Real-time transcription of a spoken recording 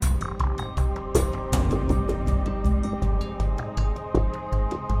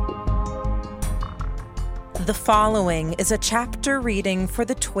The following is a chapter reading for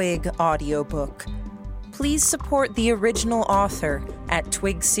the Twig audiobook. Please support the original author at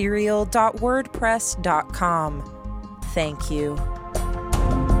twigserial.wordpress.com. Thank you.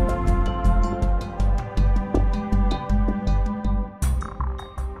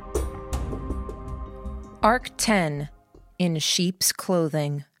 Arc 10, In Sheep's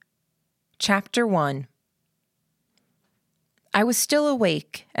Clothing. Chapter 1. I was still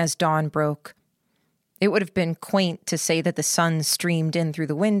awake as dawn broke. It would have been quaint to say that the sun streamed in through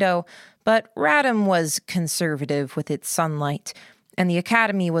the window, but Radham was conservative with its sunlight, and the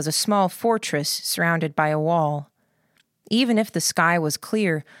academy was a small fortress surrounded by a wall. Even if the sky was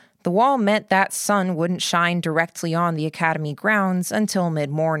clear, the wall meant that sun wouldn't shine directly on the academy grounds until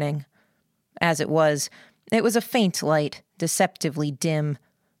mid-morning. As it was a faint light, deceptively dim.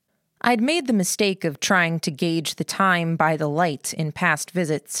 I'd made the mistake of trying to gauge the time by the light in past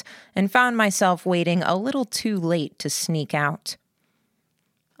visits, and found myself waiting a little too late to sneak out.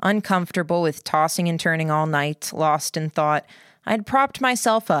 Uncomfortable with tossing and turning all night, lost in thought, I'd propped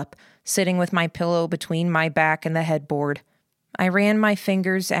myself up, sitting with my pillow between my back and the headboard. I ran my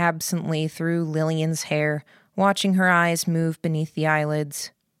fingers absently through Lillian's hair, watching her eyes move beneath the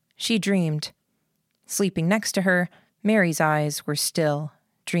eyelids. She dreamed. Sleeping next to her, Mary's eyes were still,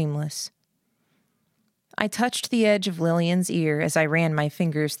 dreamless. I touched the edge of Lillian's ear as I ran my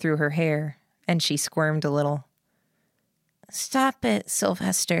fingers through her hair, and she squirmed a little. "Stop it,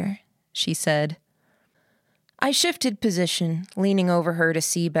 Sylvester," she said. I shifted position, leaning over her to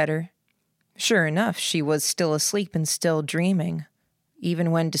see better. Sure enough, she was still asleep and still dreaming.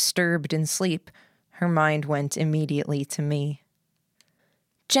 Even when disturbed in sleep, her mind went immediately to me.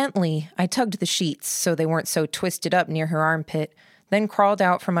 Gently, I tugged the sheets so they weren't so twisted up near her armpit, then crawled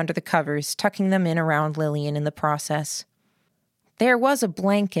out from under the covers, tucking them in around Lillian in the process. There was a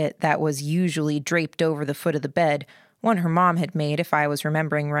blanket that was usually draped over the foot of the bed, one her mom had made if I was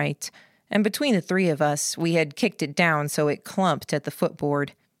remembering right, and between the three of us, we had kicked it down so it clumped at the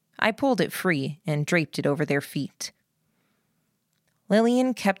footboard. I pulled it free and draped it over their feet.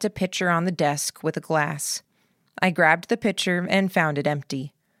 Lillian kept a pitcher on the desk with a glass. I grabbed the pitcher and found it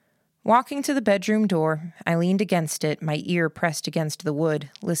empty. Walking to the bedroom door, I leaned against it, my ear pressed against the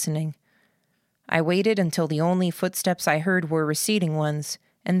wood, listening. I waited until the only footsteps I heard were receding ones,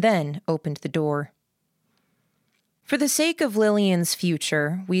 and then opened the door. For the sake of Lillian's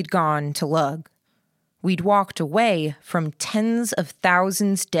future, we'd gone to Lug. We'd walked away from tens of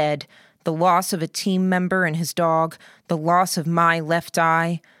thousands dead, the loss of a team member and his dog, the loss of my left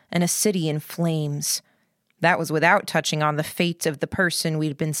eye, and a city in flames. That was without touching on the fate of the person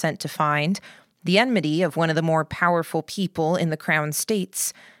we'd been sent to find, the enmity of one of the more powerful people in the Crown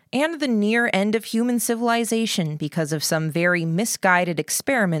States, and the near end of human civilization because of some very misguided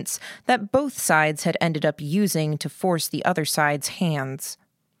experiments that both sides had ended up using to force the other side's hands.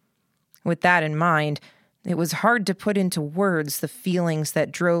 With that in mind, it was hard to put into words the feelings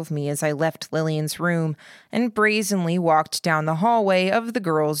that drove me as I left Lillian's room and brazenly walked down the hallway of the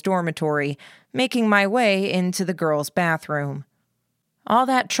girls' dormitory, making my way into the girls' bathroom. All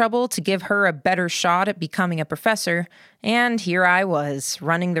that trouble to give her a better shot at becoming a professor, and here I was,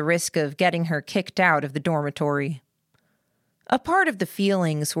 running the risk of getting her kicked out of the dormitory. A part of the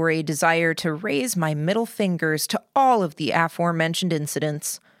feelings were a desire to raise my middle fingers to all of the aforementioned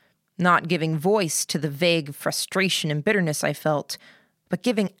incidents, not giving voice to the vague frustration and bitterness I felt, but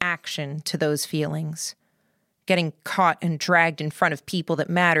giving action to those feelings. Getting caught and dragged in front of people that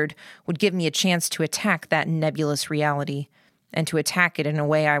mattered would give me a chance to attack that nebulous reality, and to attack it in a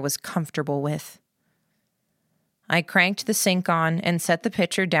way I was comfortable with. I cranked the sink on and set the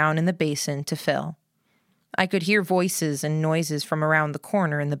pitcher down in the basin to fill. I could hear voices and noises from around the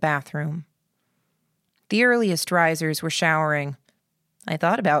corner in the bathroom. The earliest risers were showering. I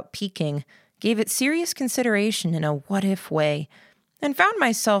thought about peeking, gave it serious consideration in a what-if way, and found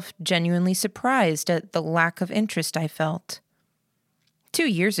myself genuinely surprised at the lack of interest I felt. 2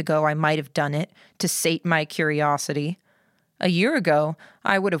 years ago, I might have done it to sate my curiosity. A year ago,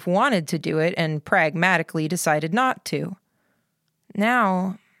 I would have wanted to do it and pragmatically decided not to.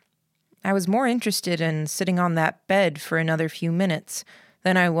 Now, I was more interested in sitting on that bed for another few minutes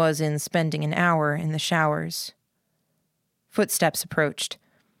than I was in spending an hour in the showers. Footsteps approached.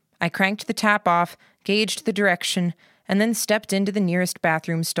 I cranked the tap off, gauged the direction, and then stepped into the nearest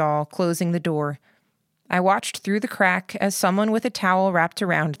bathroom stall, closing the door. I watched through the crack as someone with a towel wrapped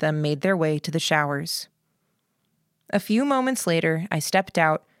around them made their way to the showers. A few moments later, I stepped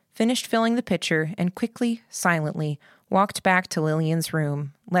out, finished filling the pitcher, and quickly, silently, walked back to Lillian's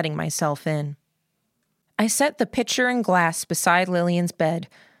room, letting myself in. I set the pitcher and glass beside Lillian's bed,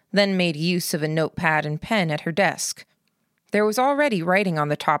 then made use of a notepad and pen at her desk. There was already writing on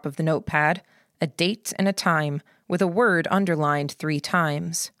the top of the notepad, a date and a time, with a word underlined 3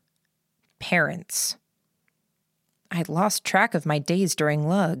 times. Parents. I'd lost track of my days during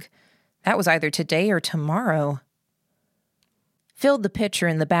lug. That was either today or tomorrow. Filled the pitcher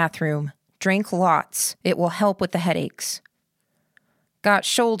in the bathroom. Drank lots. It will help with the headaches. Got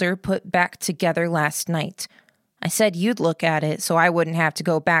shoulder put back together last night. I said you'd look at it so I wouldn't have to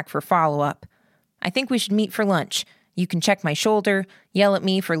go back for follow-up. I think we should meet for lunch. You can check my shoulder, yell at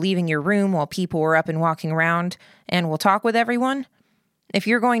me for leaving your room while people were up and walking around, and we'll talk with everyone. If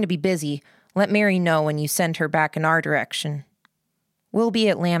you're going to be busy, let Mary know when you send her back in our direction. We'll be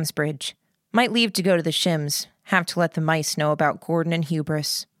at Lambsbridge. Might leave to go to the Shims. Have to let the mice know about Gordon and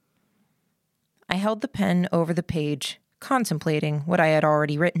Hubris. I held the pen over the page, contemplating what I had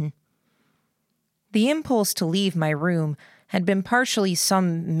already written. The impulse to leave my room had been partially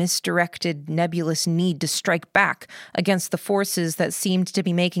some misdirected, nebulous need to strike back against the forces that seemed to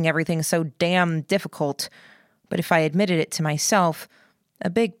be making everything so damn difficult. But if I admitted it to myself, a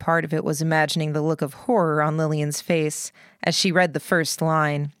big part of it was imagining the look of horror on Lillian's face as she read the first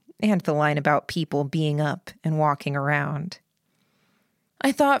line, and the line about people being up and walking around.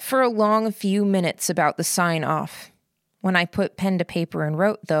 I thought for a long few minutes about the sign-off. When I put pen to paper and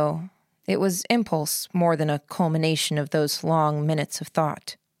wrote, though, it was impulse more than a culmination of those long minutes of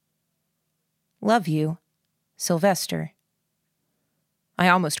thought. Love you, Sylvester. I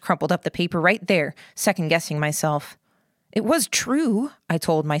almost crumpled up the paper right there, second-guessing myself. It was true, I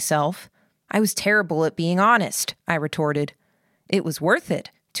told myself. I was terrible at being honest, I retorted. It was worth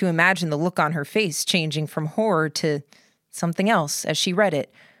it to imagine the look on her face changing from horror to something else as she read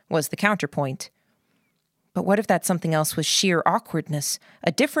it, was the counterpoint. But what if that something else was sheer awkwardness,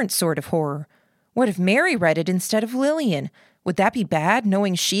 a different sort of horror? What if Mary read it instead of Lillian? Would that be bad,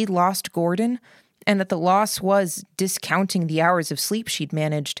 knowing she'd lost Gordon, and that the loss was, discounting the hours of sleep she'd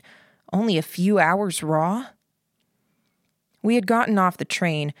managed, only a few hours raw? We had gotten off the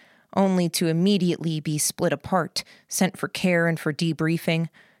train, only to immediately be split apart, sent for care and for debriefing,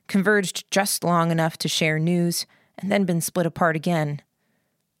 converged just long enough to share news, and then been split apart again.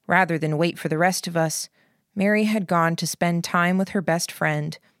 Rather than wait for the rest of us, Mary had gone to spend time with her best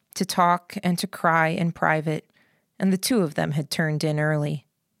friend, to talk and to cry in private, and the 2 of them had turned in early.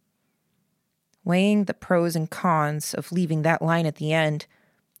 Weighing the pros and cons of leaving that line at the end,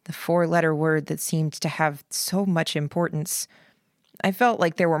 the 4-letter word that seemed to have so much importance, I felt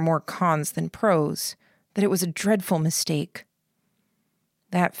like there were more cons than pros, that it was a dreadful mistake.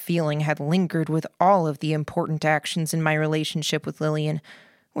 That feeling had lingered with all of the important actions in my relationship with Lillian,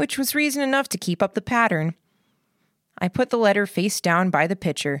 which was reason enough to keep up the pattern. I put the letter face down by the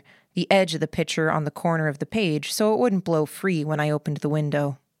pitcher, the edge of the pitcher on the corner of the page, so it wouldn't blow free when I opened the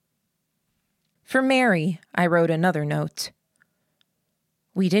window. For Mary, I wrote another note.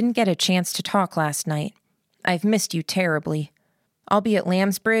 We didn't get a chance to talk last night. I've missed you terribly. I'll be at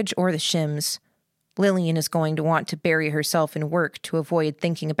Lambsbridge or the Shims. Lillian is going to want to bury herself in work to avoid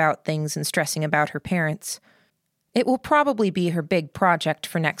thinking about things and stressing about her parents. It will probably be her big project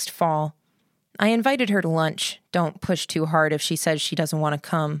for next fall. I invited her to lunch. Don't push too hard if she says she doesn't want to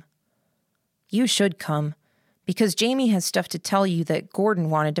come. You should come, because Jamie has stuff to tell you that Gordon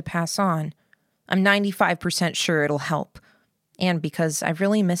wanted to pass on. I'm 95% sure it'll help. And because I've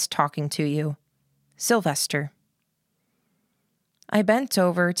really missed talking to you. Sylvester. I bent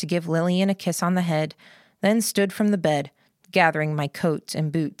over to give Lillian a kiss on the head, then stood from the bed, gathering my coat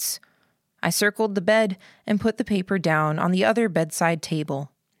and boots. I circled the bed and put the paper down on the other bedside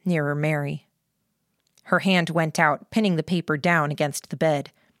table, nearer Mary. Her hand went out, pinning the paper down against the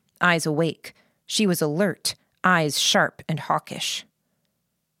bed. Eyes awake. She was alert, eyes sharp and hawkish.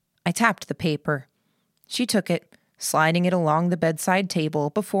 I tapped the paper. She took it, sliding it along the bedside table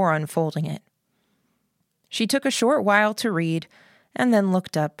before unfolding it. She took a short while to read, and then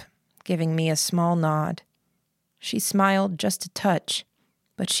looked up, giving me a small nod. She smiled just a touch,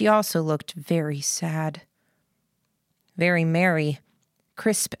 but she also looked very sad. Very merry,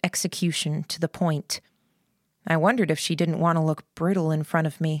 crisp execution to the point. I wondered if she didn't want to look brittle in front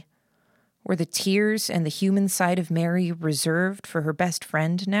of me. Were the tears and the human side of Mary reserved for her best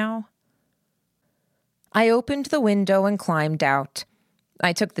friend now? I opened the window and climbed out.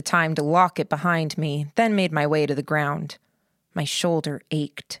 I took the time to lock it behind me, then made my way to the ground. My shoulder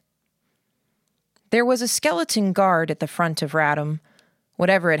ached. There was a skeleton guard at the front of Radham.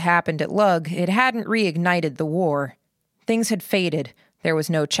 Whatever had happened at Lug, it hadn't reignited the war. Things had faded, there was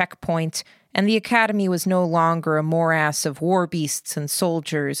no checkpoint, and the academy was no longer a morass of war beasts and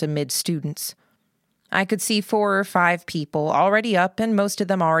soldiers amid students. I could see 4 or 5 people already up and most of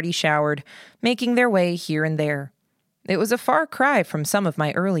them already showered, making their way here and there. It was a far cry from some of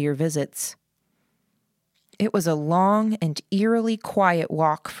my earlier visits. It was a long and eerily quiet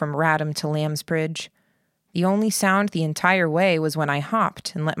walk from Radham to Lambsbridge. The only sound the entire way was when I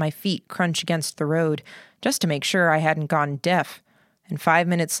hopped and let my feet crunch against the road, just to make sure I hadn't gone deaf, and 5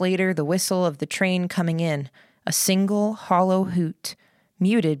 minutes later the whistle of the train coming in, a single hollow hoot,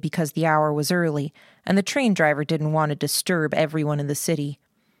 muted because the hour was early, and the train driver didn't want to disturb everyone in the city.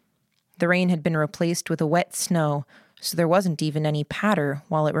 The rain had been replaced with a wet snow, so there wasn't even any patter,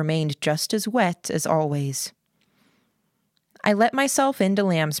 while it remained just as wet as always. I let myself into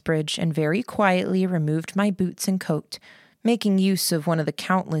Lambsbridge and very quietly removed my boots and coat, making use of one of the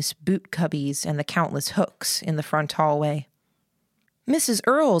countless boot cubbies and the countless hooks in the front hallway. Mrs.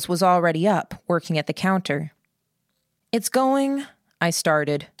 Earls was already up, working at the counter. "It's going," I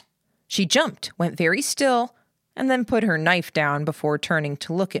started. She jumped, went very still, and then put her knife down before turning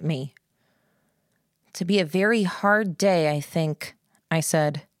to look at me. "To be a very hard day, I think," I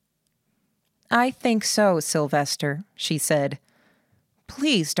said. "I think so, Sylvester," she said.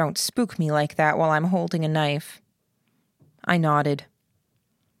 "Please don't spook me like that while I'm holding a knife." I nodded.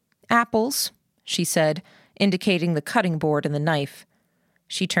 "Apples," she said, indicating the cutting board and the knife.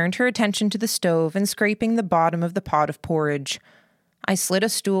 She turned her attention to the stove and scraping the bottom of the pot of porridge. I slid a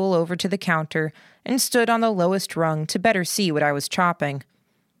stool over to the counter and stood on the lowest rung to better see what I was chopping.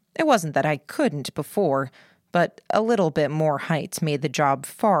 It wasn't that I couldn't before, but a little bit more height made the job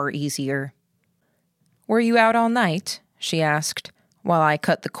far easier. "Were you out all night?" she asked, while I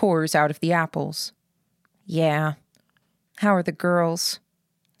cut the cores out of the apples. "Yeah." "How are the girls?"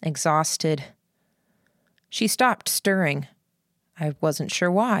 "Exhausted." She stopped stirring. I wasn't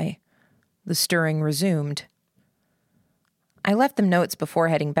sure why. The stirring resumed. I left them notes before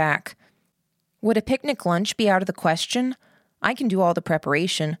heading back. "Would a picnic lunch be out of the question? I can do all the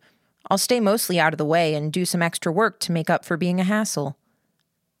preparation. I'll stay mostly out of the way and do some extra work to make up for being a hassle."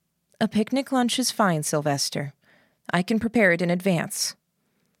 "A picnic lunch is fine, Sylvester. I can prepare it in advance."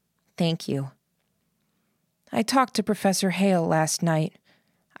 "Thank you." "I talked to Professor Hale last night.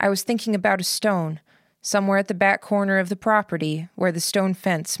 I was thinking about a stone, somewhere at the back corner of the property where the stone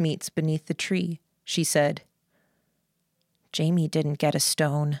fence meets beneath the tree," she said. "Jamie didn't get a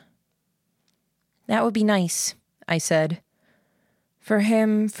stone." "That would be nice," I said. "For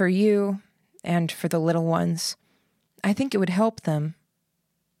him, for you, and for the little ones. I think it would help them."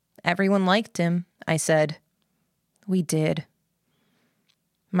 "Everyone liked him," I said. "We did."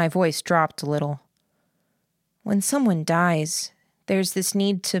 My voice dropped a little. "When someone dies, there's this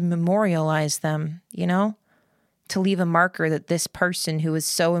need to memorialize them, you know? To leave a marker that this person who was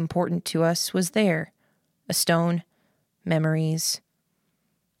so important to us was there. A stone, memories."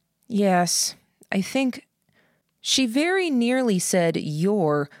 "Yes, I think..." She very nearly said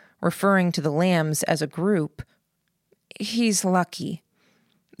 "you're," referring to the Lambs as a group. "He's lucky.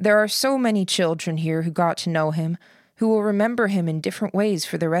 There are so many children here who got to know him, who will remember him in different ways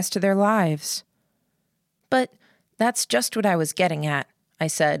for the rest of their lives." "But that's just what I was getting at," I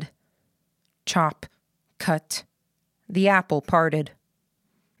said. Chop. Cut. The apple parted.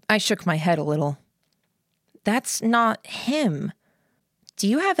 I shook my head a little. "That's not him. Do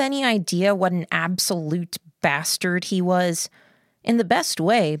you have any idea what an absolute bastard he was? In the best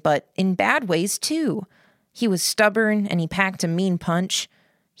way, but in bad ways too. He was stubborn and he packed a mean punch.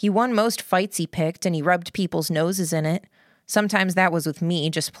 He won most fights he picked and he rubbed people's noses in it. Sometimes that was with me,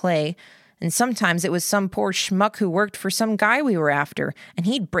 just play. And sometimes it was some poor schmuck who worked for some guy we were after, and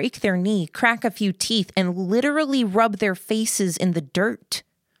he'd break their knee, crack a few teeth, and literally rub their faces in the dirt."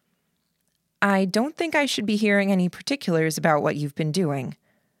 "I don't think I should be hearing any particulars about what you've been doing."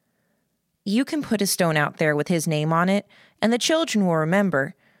 "You can put a stone out there with his name on it, and the children will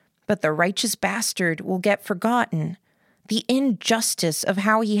remember. But the righteous bastard will get forgotten. The injustice of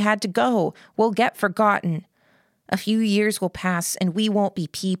how he had to go will get forgotten. A few years will pass, and we won't be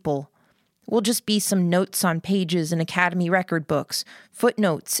people. We'll just be some notes on pages in Academy record books,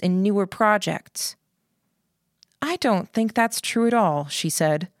 footnotes in newer projects." "I don't think that's true at all," she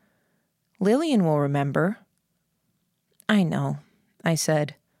said. "Lillian will remember." "I know," I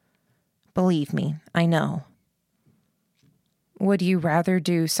said. "Believe me, I know." "Would you rather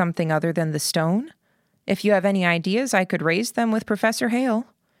do something other than the stone? If you have any ideas, I could raise them with Professor Hale."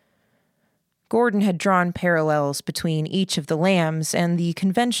 Gordon had drawn parallels between each of the Lambs and the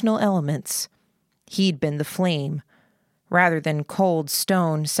conventional elements. He'd been the flame. Rather than cold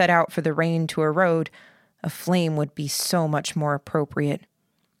stone set out for the rain to erode, a flame would be so much more appropriate.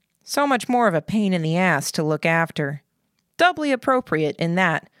 So much more of a pain in the ass to look after. Doubly appropriate in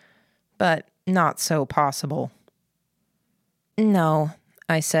that, but not so possible. No,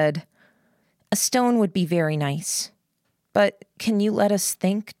 I said. A stone would be very nice. But can you let us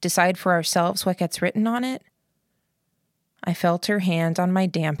decide for ourselves what gets written on it? I felt her hand on my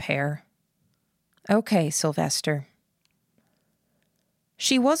damp hair. Okay, Sylvester.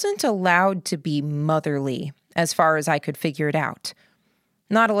 She wasn't allowed to be motherly, as far as I could figure it out.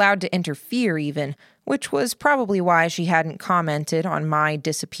 Not allowed to interfere even, which was probably why she hadn't commented on my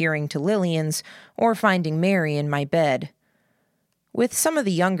disappearing to Lillian's or finding Mary in my bed. With some of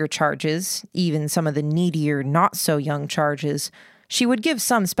the younger charges, even some of the needier, not-so-young charges, she would give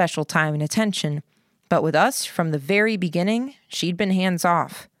some special time and attention, but with us, from the very beginning, she'd been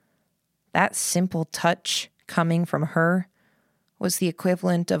hands-off. That simple touch, coming from her, was the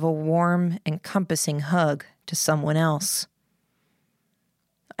equivalent of a warm, encompassing hug to someone else.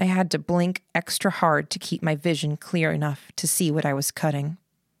 I had to blink extra hard to keep my vision clear enough to see what I was cutting.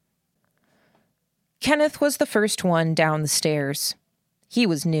 Kenneth was the first one down the stairs. He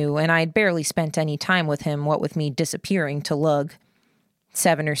was new, and I'd barely spent any time with him, what with me disappearing to Lug.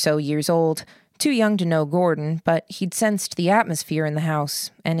 7 or so years old, too young to know Gordon, but he'd sensed the atmosphere in the house,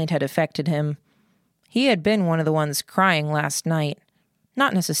 and it had affected him. He had been one of the ones crying last night,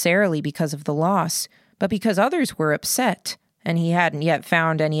 not necessarily because of the loss, but because others were upset, and he hadn't yet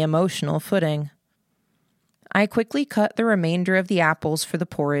found any emotional footing. I quickly cut the remainder of the apples for the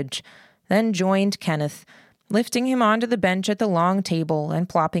porridge, then joined Kenneth, lifting him onto the bench at the long table and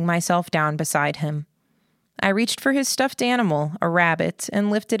plopping myself down beside him. I reached for his stuffed animal, a rabbit, and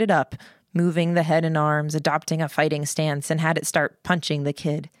lifted it up, moving the head and arms, adopting a fighting stance, and had it start punching the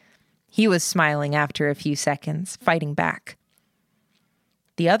kid. He was smiling after a few seconds, fighting back.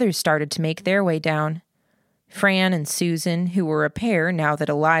 The others started to make their way down. Fran and Susan, who were a pair now that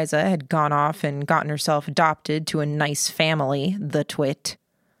Eliza had gone off and gotten herself adopted to a nice family, the twit.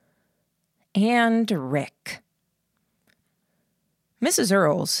 And Rick. Mrs.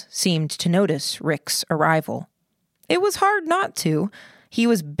 Earls seemed to notice Rick's arrival. It was hard not to. He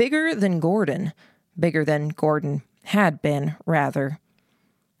was bigger than Gordon had been, rather.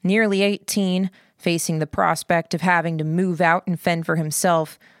 Nearly 18, facing the prospect of having to move out and fend for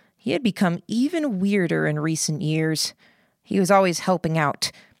himself, he had become even weirder in recent years. He was always helping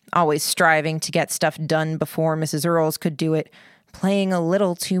out, always striving to get stuff done before Mrs. Earls could do it, playing a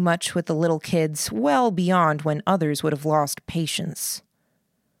little too much with the little kids, well beyond when others would have lost patience.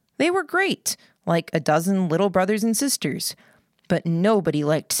 They were great, like a dozen little brothers and sisters, but nobody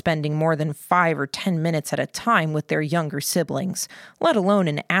liked spending more than 5 or 10 minutes at a time with their younger siblings, let alone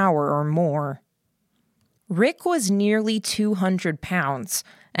an hour or more. Rick was nearly 200 pounds,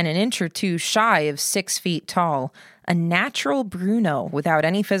 and an inch or two shy of 6 feet tall, a natural Bruno without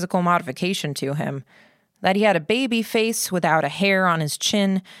any physical modification to him. That he had a baby face without a hair on his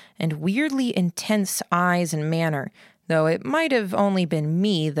chin, and weirdly intense eyes and manner, though it might have only been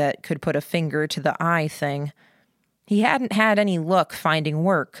me that could put a finger to the eye thing. He hadn't had any luck finding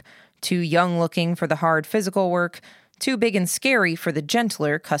work, too young-looking for the hard physical work, too big and scary for the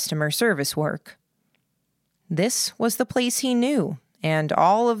gentler customer service work. This was the place he knew, and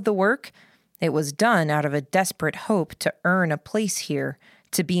all of the work, it was done out of a desperate hope to earn a place here,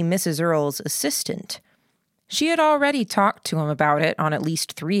 to be Mrs. Earl's assistant. She had already talked to him about it on at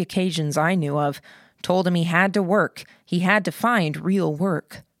least 3 occasions I knew of, told him he had to work, he had to find real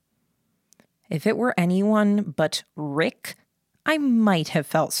work. If it were anyone but Rick, I might have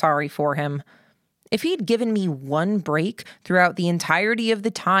felt sorry for him. If he'd given me one break throughout the entirety of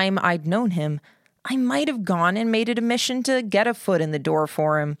the time I'd known him, I might have gone and made it a mission to get a foot in the door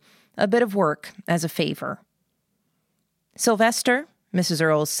for him, a bit of work as a favor. "Sylvester," Mrs.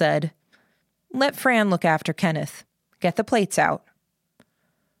 Earls said, "let Fran look after Kenneth. Get the plates out."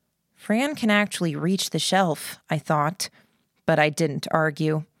 Fran can actually reach the shelf, I thought, but I didn't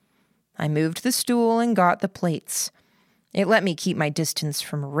argue. I moved the stool and got the plates. It let me keep my distance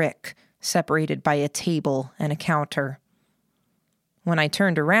from Rick, separated by a table and a counter. When I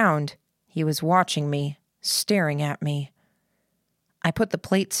turned around, he was watching me, staring at me. I put the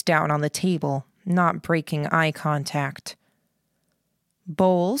plates down on the table, not breaking eye contact.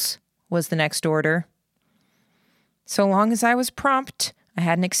 "Bowls," was the next order. So long as I was prompt, I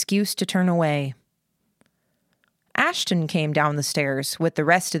had an excuse to turn away. Ashton came down the stairs with the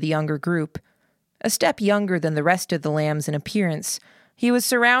rest of the younger group. A step younger than the rest of the lambs in appearance, he was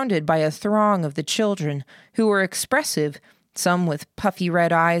surrounded by a throng of the children who were expressive, some with puffy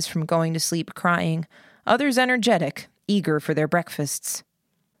red eyes from going to sleep crying, others energetic, eager for their breakfasts.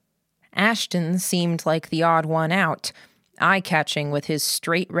 Ashton seemed like the odd one out, eye-catching with his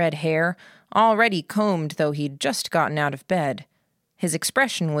straight red hair, already combed though he'd just gotten out of bed. His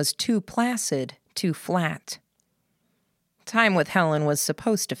expression was too placid, too flat. Time with Helen was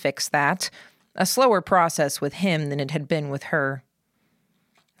supposed to fix that, a slower process with him than it had been with her.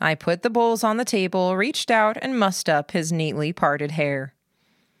 I put the bowls on the table, reached out, and mussed up his neatly parted hair.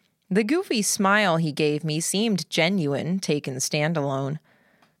 The goofy smile he gave me seemed genuine, taken standalone,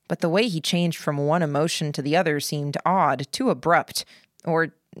 but the way he changed from one emotion to the other seemed odd, too abrupt,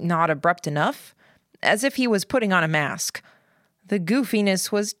 or not abrupt enough, as if he was putting on a mask. The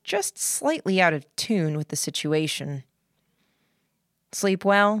goofiness was just slightly out of tune with the situation. "Sleep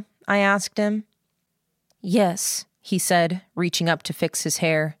well?" I asked him. "Yes," he said, reaching up to fix his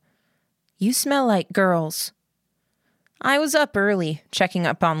hair. "You smell like girls." "I was up early, checking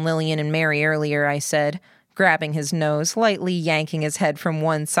up on Lillian and Mary earlier," I said, grabbing his nose, lightly yanking his head from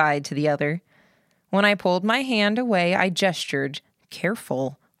one side to the other. When I pulled my hand away, I gestured,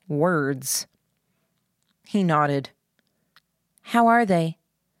 careful, words. He nodded. "How are they?"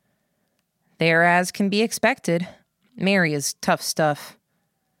 "They're as can be expected. Mary is tough stuff."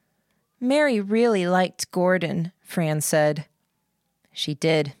 "Mary really liked Gordon," Fran said. "She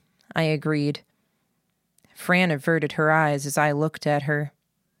did," I agreed. Fran averted her eyes as I looked at her.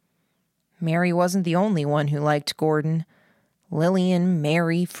 Mary wasn't the only one who liked Gordon. Lillian,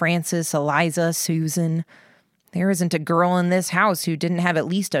 Mary, Frances, Eliza, Susan. There isn't a girl in this house who didn't have at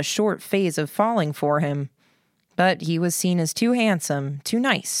least a short phase of falling for him. But he was seen as too handsome, too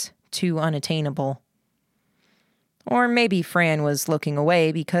nice, too unattainable. Or maybe Fran was looking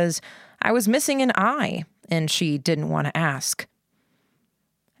away because I was missing an eye, and she didn't want to ask.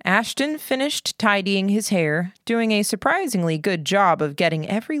 Ashton finished tidying his hair, doing a surprisingly good job of getting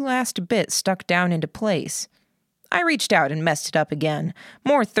every last bit stuck down into place. I reached out and messed it up again,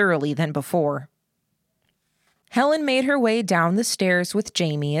 more thoroughly than before. Helen made her way down the stairs with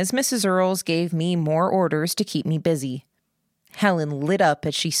Jamie as Mrs. Earls gave me more orders to keep me busy. Helen lit up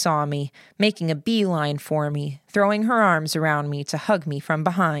as she saw me, making a beeline for me, throwing her arms around me to hug me from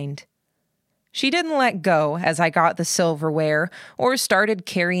behind. She didn't let go as I got the silverware or started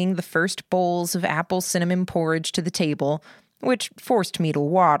carrying the first bowls of apple cinnamon porridge to the table, which forced me to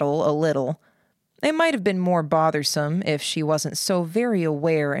waddle a little. It might have been more bothersome if she wasn't so very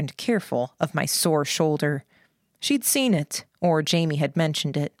aware and careful of my sore shoulder. She'd seen it, or Jamie had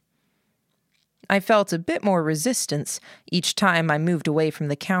mentioned it. I felt a bit more resistance each time I moved away from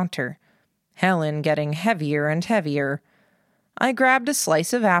the counter, Helen getting heavier and heavier. I grabbed a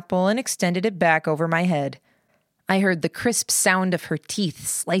slice of apple and extended it back over my head. I heard the crisp sound of her teeth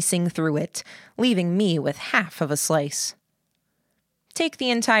slicing through it, leaving me with half of a slice. "Take the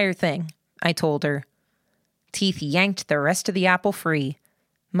entire thing," I told her. Teeth yanked the rest of the apple free.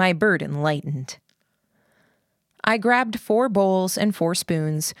 My burden lightened. I grabbed 4 bowls and 4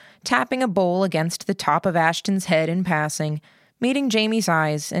 spoons, tapping a bowl against the top of Ashton's head in passing, meeting Jamie's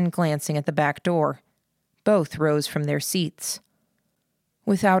eyes and glancing at the back door. Both rose from their seats.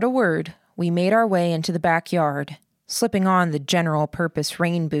 Without a word, we made our way into the backyard, slipping on the general-purpose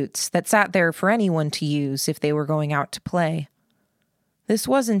rain boots that sat there for anyone to use if they were going out to play. This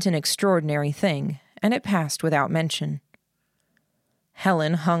wasn't an extraordinary thing, and it passed without mention.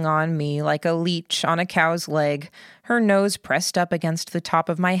 Helen hung on me like a leech on a cow's leg, her nose pressed up against the top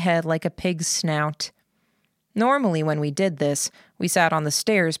of my head like a pig's snout. Normally when we did this, we sat on the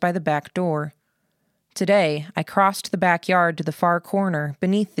stairs by the back door. Today, I crossed the backyard to the far corner,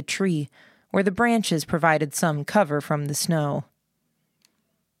 beneath the tree, where the branches provided some cover from the snow.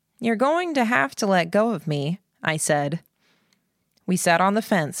 "You're going to have to let go of me," I said. We sat on the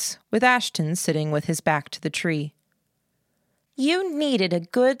fence, with Ashton sitting with his back to the tree. "You needed a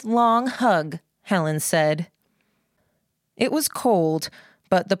good long hug," Helen said. It was cold,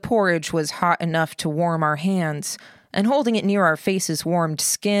 but the porridge was hot enough to warm our hands, and holding it near our faces warmed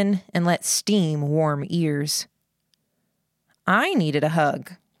skin and let steam warm ears. "I needed a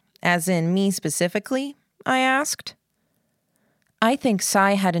hug. As in me specifically?" I asked. "I think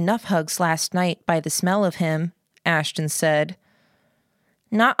Cy had enough hugs last night by the smell of him," Ashton said.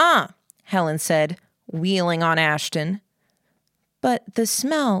 "Nuh-uh," Helen said, wheeling on Ashton. "But the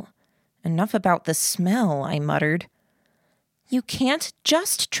smell—" "Enough about the smell," I muttered. "You can't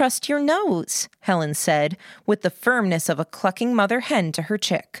just trust your nose," Helen said, with the firmness of a clucking mother hen to her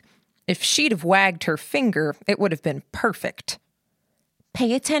chick. If she'd have wagged her finger, it would have been perfect.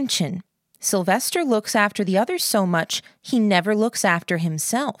 "Pay attention. Sylvester looks after the others so much, he never looks after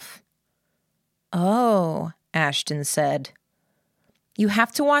himself." "Oh," Ashton said. "You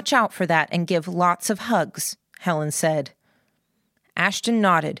have to watch out for that and give lots of hugs," Helen said. Ashton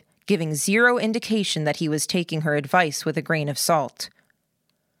nodded, giving zero indication that he was taking her advice with a grain of salt.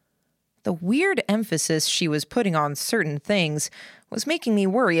 The weird emphasis she was putting on certain things was making me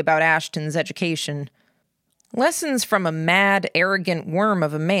worry about Ashton's education. Lessons from a mad, arrogant worm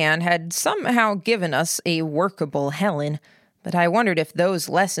of a man had somehow given us a workable Helen, but I wondered if those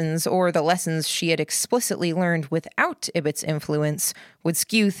lessons, or the lessons she had explicitly learned without Ibbott's influence, would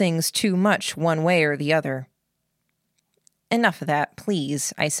skew things too much one way or the other. "Enough of that,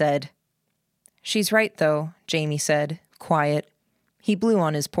 please," I said. "She's right, though," Jamie said, quiet. He blew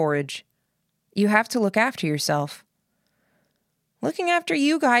on his porridge. "You have to look after yourself." "Looking after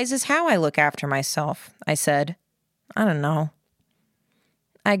you guys is how I look after myself," I said. "I don't know."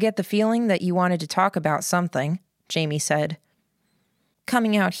 "I get the feeling that you wanted to talk about something," Jamie said.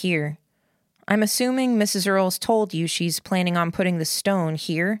 "Coming out here. I'm assuming Mrs. Earls told you she's planning on putting the stone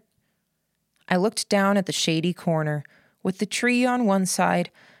here?" I looked down at the shady corner, with the tree on one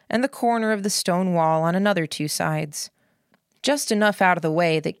side and the corner of the stone wall on another 2 sides. Just enough out of the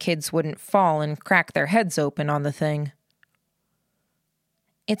way that kids wouldn't fall and crack their heads open on the thing.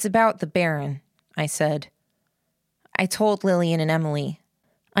 "It's about the Baron," I said. "I told Lillian and Emily.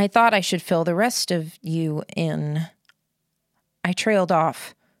 I thought I should fill the rest of you in." I trailed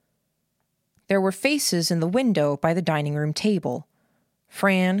off. There were faces in the window by the dining room table.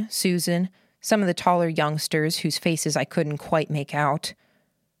 Fran, Susan, some of the taller youngsters whose faces I couldn't quite make out.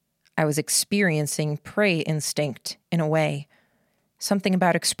 I was experiencing prey instinct, in a way. Something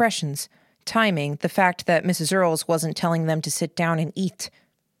about expressions, timing, the fact that Mrs. Earls wasn't telling them to sit down and eat.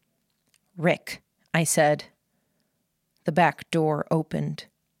 "Rick," I said. The back door opened.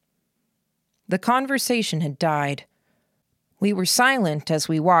 The conversation had died. We were silent as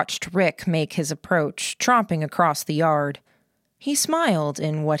we watched Rick make his approach, tromping across the yard. He smiled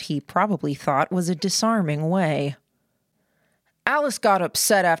in what he probably thought was a disarming way. "Alice got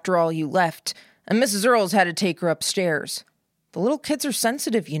upset after all you left, and Mrs. Earls had to take her upstairs. The little kids are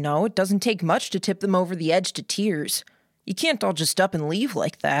sensitive, you know. It doesn't take much to tip them over the edge to tears. You can't all just up and leave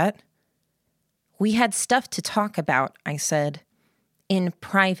like that." "We had stuff to talk about," I said. "In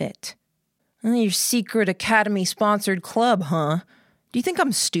private." "Your secret Academy-sponsored club, huh? Do you think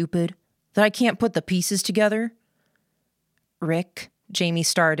I'm stupid? That I can't put the pieces together?" "Rick," Jamie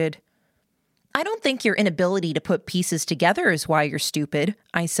started. "I don't think your inability to put pieces together is why you're stupid,"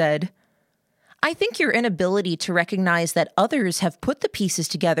 I said. "I think your inability to recognize that others have put the pieces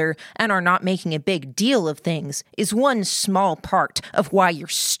together and are not making a big deal of things is one small part of why you're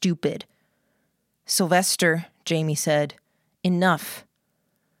stupid." "Sylvester," Jamie said, "enough."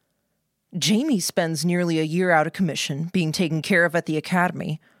 "Jamie spends nearly a year out of commission, being taken care of at the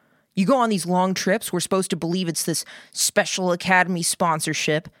Academy. You go on these long trips, we're supposed to believe it's this special Academy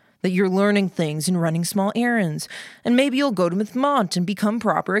sponsorship, that you're learning things and running small errands, and maybe you'll go to Mythmont and become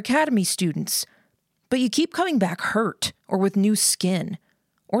proper Academy students. But you keep coming back hurt, or with new skin.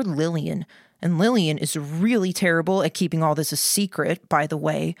 Or Lillian. And Lillian is really terrible at keeping all this a secret, by the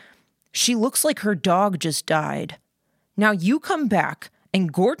way. She looks like her dog just died. Now you come back,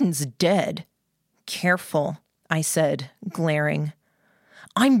 and Gordon's dead." "Careful," I said, glaring.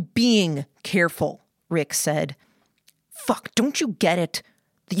 "I'm being careful," Rick said. "Fuck, don't you get it?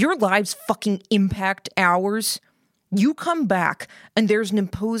 Your lives fucking impact ours. You come back, and there's an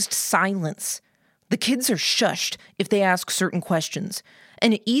imposed silence. The kids are shushed if they ask certain questions,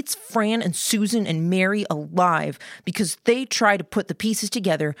 and it eats Fran and Susan and Mary alive because they try to put the pieces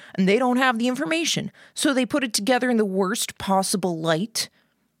together and they don't have the information, so they put it together in the worst possible light."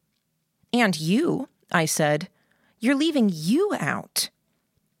 "And you," I said. "You're leaving you out."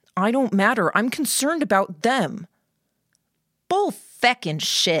 "I don't matter. I'm concerned about them." "Bull feckin'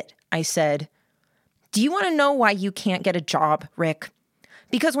 shit," I said. "Do you want to know why you can't get a job, Rick?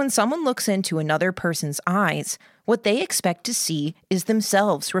 Because when someone looks into another person's eyes, what they expect to see is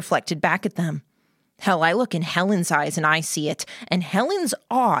themselves reflected back at them. Hell, I look in Helen's eyes and I see it, and Helen's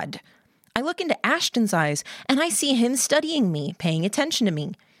odd. I look into Ashton's eyes and I see him studying me, paying attention to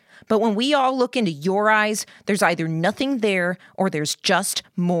me. But when we all look into your eyes, there's either nothing there or there's just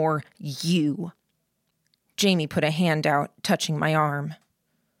more you." Jamie put a hand out, touching my arm.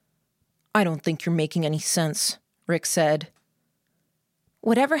 "I don't think you're making any sense," Rick said.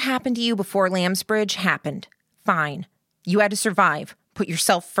 "Whatever happened to you before Lambsbridge happened. Fine. You had to survive. Put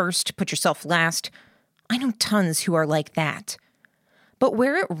yourself first, put yourself last. I know tons who are like that. But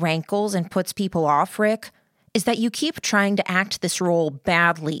where it rankles and puts people off, Rick, is that you keep trying to act this role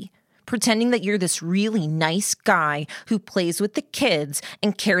badly, pretending that you're this really nice guy who plays with the kids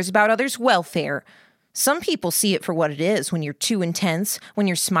and cares about others' welfare. Some people see it for what it is when you're too intense, when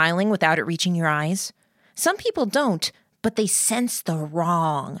you're smiling without it reaching your eyes. Some people don't, but they sense the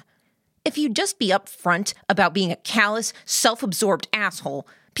wrong. If you'd just be upfront about being a callous, self-absorbed asshole,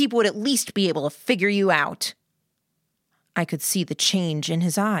 People would at least be able to figure you out. I could see the change in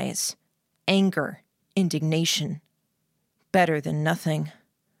his eyes. Anger, indignation. Better than nothing.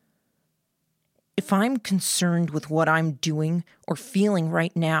 If I'm concerned with what I'm doing or feeling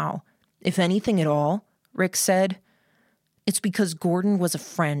right now, if anything at all, Rick said, it's because Gordon was a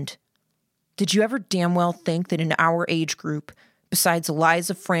friend. Did you ever damn well think that in our age group, besides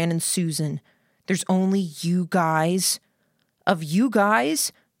Eliza, Fran, and Susan, there's only you guys? Of you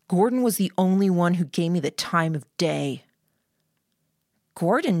guys, Gordon was the only one who gave me the time of day.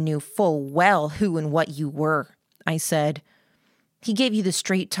 Gordon knew full well who and what you were, I said. He gave you the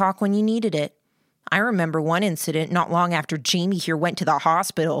straight talk when you needed it. I remember one incident not long after Jamie here went to the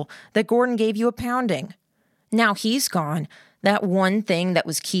hospital that Gordon gave you a pounding. Now he's gone. That one thing that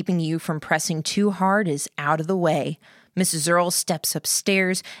was keeping you from pressing too hard is out of the way. Mrs. Earle steps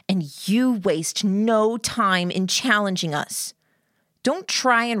upstairs, and you waste no time in challenging us. Don't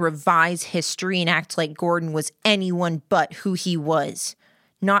try and revise history and act like Gordon was anyone but who he was.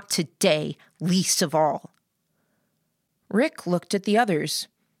 Not today, least of all. Rick looked at the others.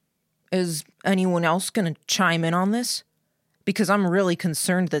 Is anyone else going to chime in on this? Because I'm really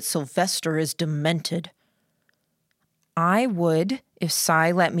concerned that Sylvester is demented. I would if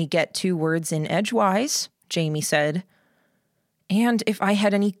Cy let me get 2 words in edgewise, Jamie said. And if I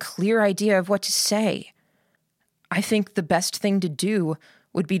had any clear idea of what to say. I think the best thing to do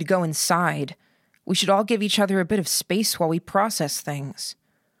would be to go inside. We should all give each other a bit of space while we process things.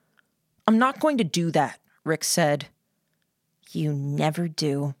 I'm not going to do that, Rick said. You never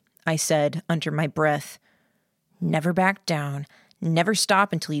do, I said under my breath. Never back down. Never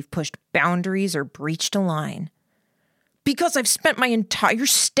stop until you've pushed boundaries or breached a line. Because I've spent my entire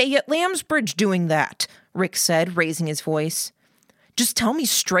stay at Lambsbridge doing that, Rick said, raising his voice. Just tell me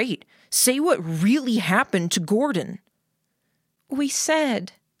straight. Say what really happened to Gordon. We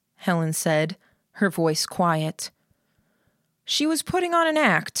said, Helen said, her voice quiet. She was putting on an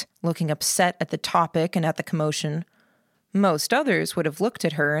act, looking upset at the topic and at the commotion. Most others would have looked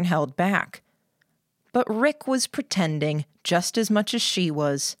at her and held back. But Rick was pretending just as much as she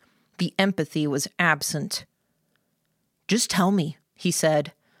was. The empathy was absent. Just tell me, he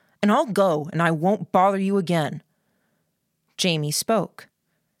said, and I'll go and I won't bother you again. Jamie spoke.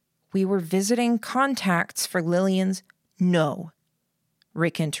 We were visiting contacts for Lillian's... No,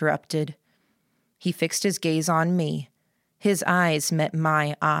 Rick interrupted. He fixed his gaze on me. His eyes met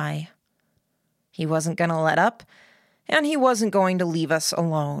my eye. He wasn't going to let up, and he wasn't going to leave us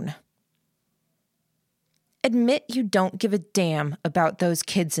alone. Admit you don't give a damn about those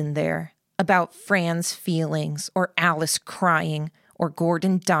kids in there, about Fran's feelings, or Alice crying, or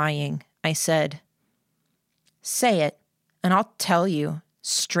Gordon dying, I said. Say it, and I'll tell you,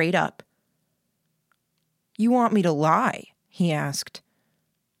 straight up. You want me to lie? He asked.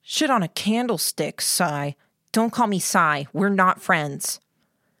 Shit on a candlestick, Cy. Don't call me Cy. We're not friends.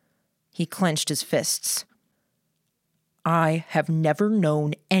 He clenched his fists. I have never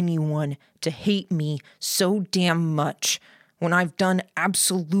known anyone to hate me so damn much when I've done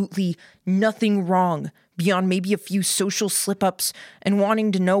absolutely nothing wrong beyond maybe a few social slip-ups and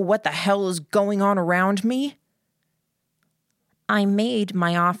wanting to know what the hell is going on around me. I made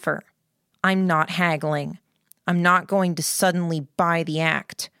my offer. I'm not haggling. I'm not going to suddenly buy the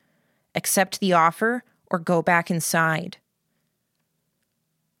act. Accept the offer or go back inside.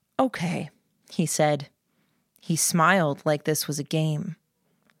 Okay, he said. He smiled like this was a game.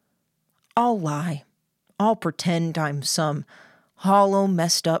 I'll lie. I'll pretend I'm some hollow,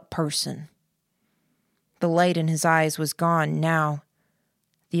 messed up person. The light in his eyes was gone now.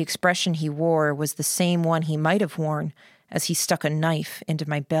 The expression he wore was the same one he might have worn as he stuck a knife into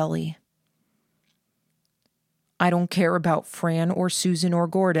my belly. I don't care about Fran or Susan or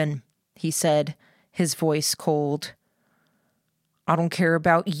Gordon, he said, his voice cold. I don't care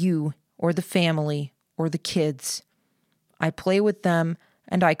about you or the family or the kids. I play with them,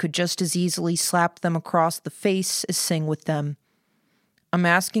 and I could just as easily slap them across the face as sing with them. I'm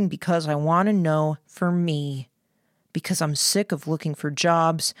asking because I want to know for me, because I'm sick of looking for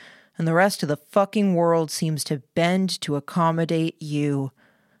jobs, and the rest of the fucking world seems to bend to accommodate you,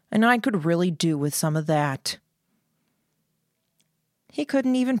 and I could really do with some of that. He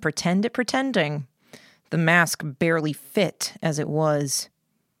couldn't even pretend at pretending. The mask barely fit as it was.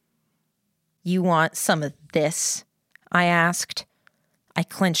 You want some of this? I asked. I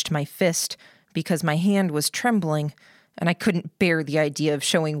clenched my fist because my hand was trembling, and I couldn't bear the idea of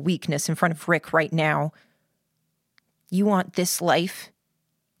showing weakness in front of Rick right now. You want this life?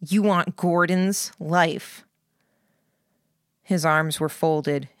 You want Gordon's life? His arms were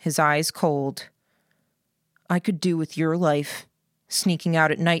folded, his eyes cold. I could do with your life, sneaking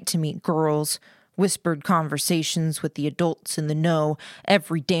out at night to meet girls, whispered conversations with the adults in the know,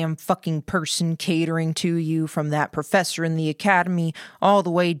 every damn fucking person catering to you, from that professor in the academy all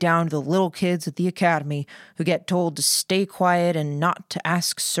the way down to the little kids at the academy who get told to stay quiet and not to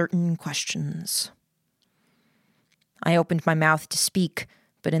ask certain questions. I opened my mouth to speak,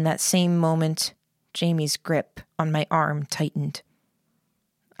 but in that same moment, Jamie's grip on my arm tightened.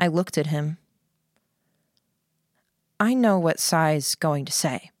 I looked at him. "I know what Sai's going to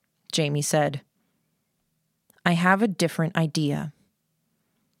say," Jamie said. "I have a different idea."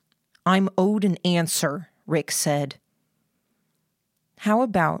 "I'm owed an answer," Rick said. "How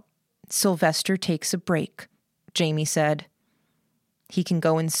about Sylvester takes a break," Jamie said. "He can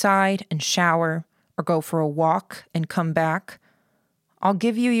go inside and shower, or go for a walk and come back. I'll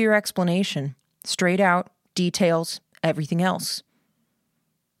give you your explanation, straight out, details, everything else."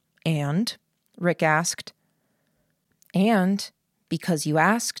 "And?" Rick asked. "And because you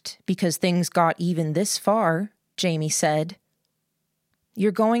asked, because things got even this far," Jamie said,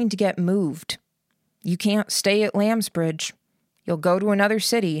 "you're going to get moved. You can't stay at Lambsbridge. You'll go to another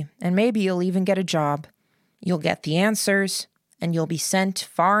city, and maybe you'll even get a job. You'll get the answers, and you'll be sent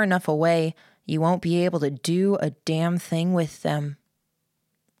far enough away you won't be able to do a damn thing with them."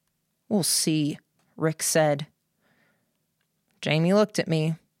 "We'll see," Rick said. Jamie looked at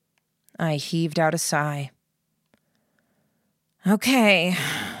me. I heaved out a sigh. "Okay,"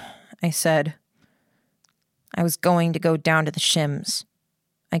 I said. "I was going to go down to the Shims.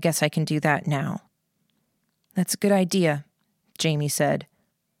 I guess I can do that now." "That's a good idea," Jamie said.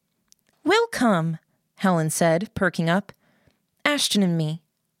 "We'll come," Helen said, perking up. "Ashton and me."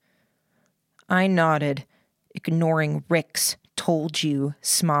 I nodded, ignoring Rick's "told you"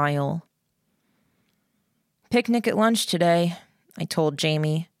 smile. "Picnic at lunch today," I told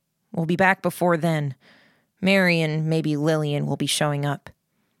Jamie. "We'll be back before then. Mary and maybe Lillian will be showing up."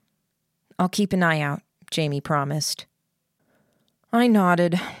 "I'll keep an eye out," Jamie promised. I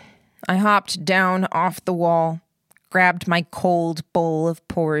nodded. I hopped down off the wall, grabbed my cold bowl of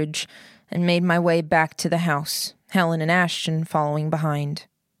porridge, and made my way back to the house, Helen and Ashton following behind.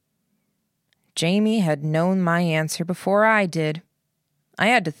 Jamie had known my answer before I did. I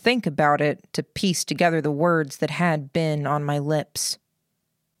had to think about it to piece together the words that had been on my lips.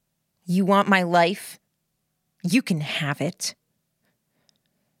 "You want my life? You can have it."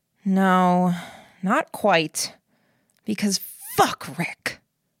 No, not quite. Because fuck Rick.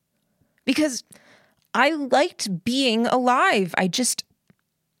 Because I liked being alive. I just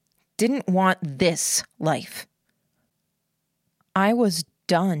didn't want this life. I was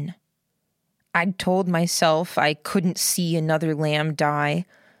done. I'd told myself I couldn't see another lamb die.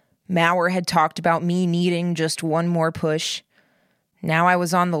 Mauer had talked about me needing just one more push. Now I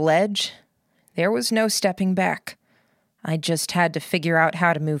was on the ledge. There was no stepping back. I just had to figure out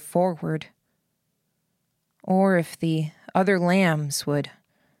how to move forward. Or if the other lambs would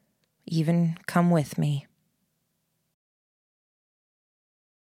even come with me.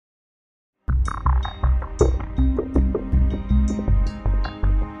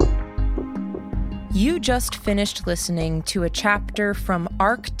 You just finished listening to a chapter from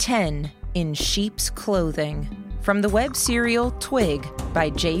Arc 10 in Sheep's Clothing from the web serial Twig by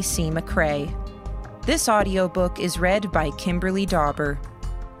J.C. McCrae. This audiobook is read by Kimberly Dauber.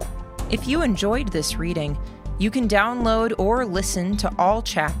 If you enjoyed this reading, you can download or listen to all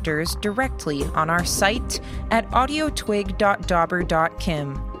chapters directly on our site at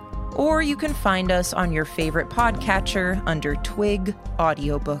audiotwig.dauber.kim, or you can find us on your favorite podcatcher under Twig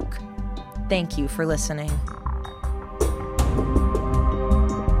Audiobook. Thank you for listening.